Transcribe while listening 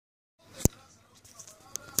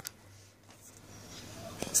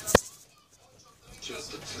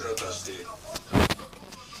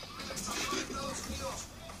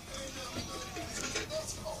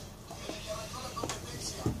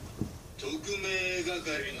命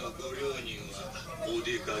係のご両人はお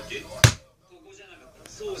出かけ？ここじゃなかったら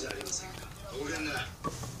そうじゃありませんか。俺な、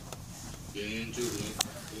田園調布の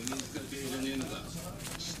鬼塚系じゃねえのか。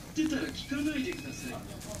知ってたら聞かないでください。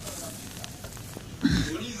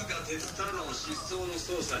鬼塚哲太郎失踪の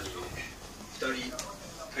捜査に2人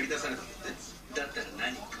借り出されたんだって。だったら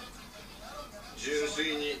何か。純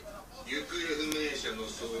粋に行方不明者の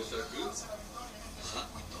捜索。は？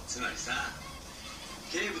つまりさ、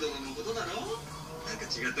警部殿のことだろ。なんか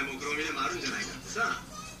違った目論見でもあるんじゃないかってさ。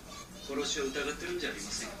殺しを疑ってるんじゃあり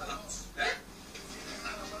ませんか。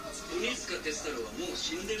鬼塚哲太郎はもう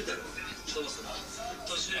死んでるだろう。そもそも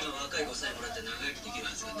年寄りの若い子さえもらって長生きできる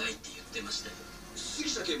はずがないって言ってましたよ。杉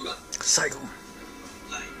下警部が最後。は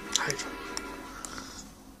い。あ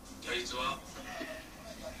いつは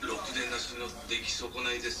ろくでなしの出来損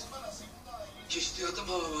ないです。決して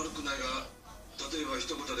頭は悪くないが、例えば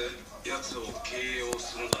一言で奴を形容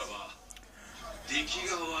するならば、出来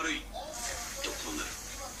が悪いとこうなる。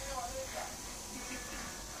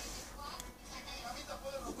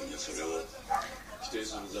僕にはそれを否定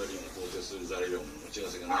する材料も肯定する材料も持ち合わ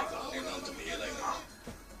せがないからね、何とも言えないが、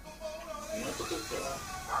生まれた時から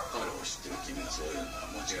彼を知ってる君がそういうのは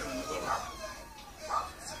間違いはなかろう。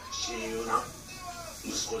親友の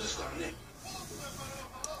息子ですからね。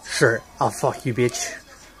Sure, I'll fuck you, bitch.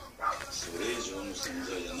 それ以上の存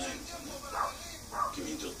在じゃないんだよね。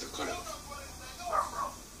君にとって彼は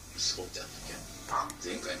息子ってあったっけ。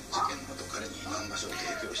前回の事件の後彼に避難場所を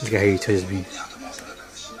提供して、This guy touches me. 頭を下げたり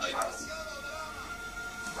しないだろう。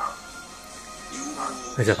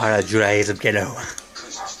There's a part of Judaism, kiddo.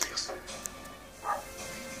 感謝しています。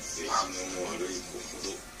出来の悪い子ほど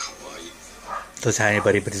可愛い。Doesn't tell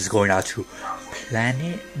anybody, but it's going out to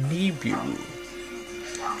Planet Nibiru.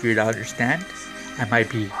 Do you not understand? I might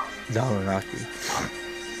be Zaranaki.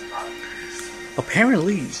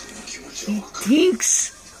 Apparently, he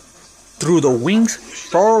thinks through the wings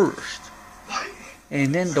first.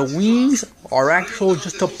 And then the wings are actually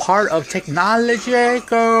just a part of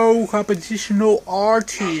technological computational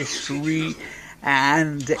artistry.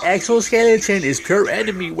 And the exoskeleton is pure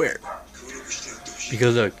enemy wear.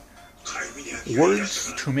 Because look,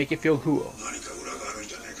 words to make it feel cool.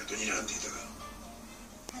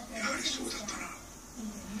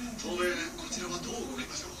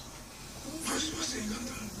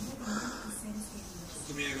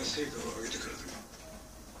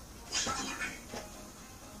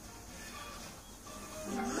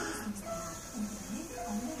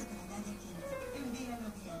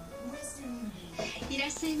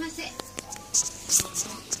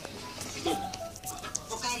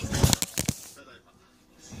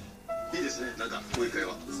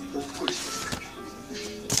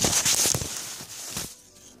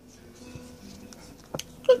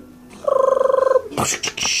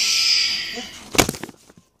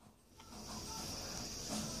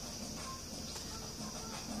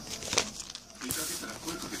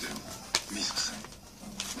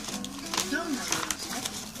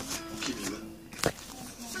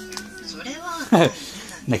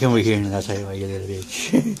 Now come over here and I'll tell you why you little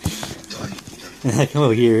bitch. Now come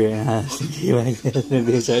over here and I'll see you like this and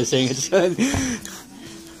bitch start saying it, son.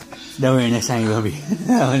 Don't worry, next time you won't be.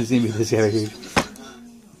 I want to see me this guy right here.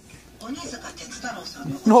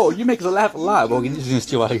 No, you make us laugh a lot, but you're just gonna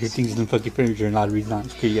steal all your things and fucking furniture and not read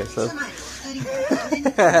non-security, so.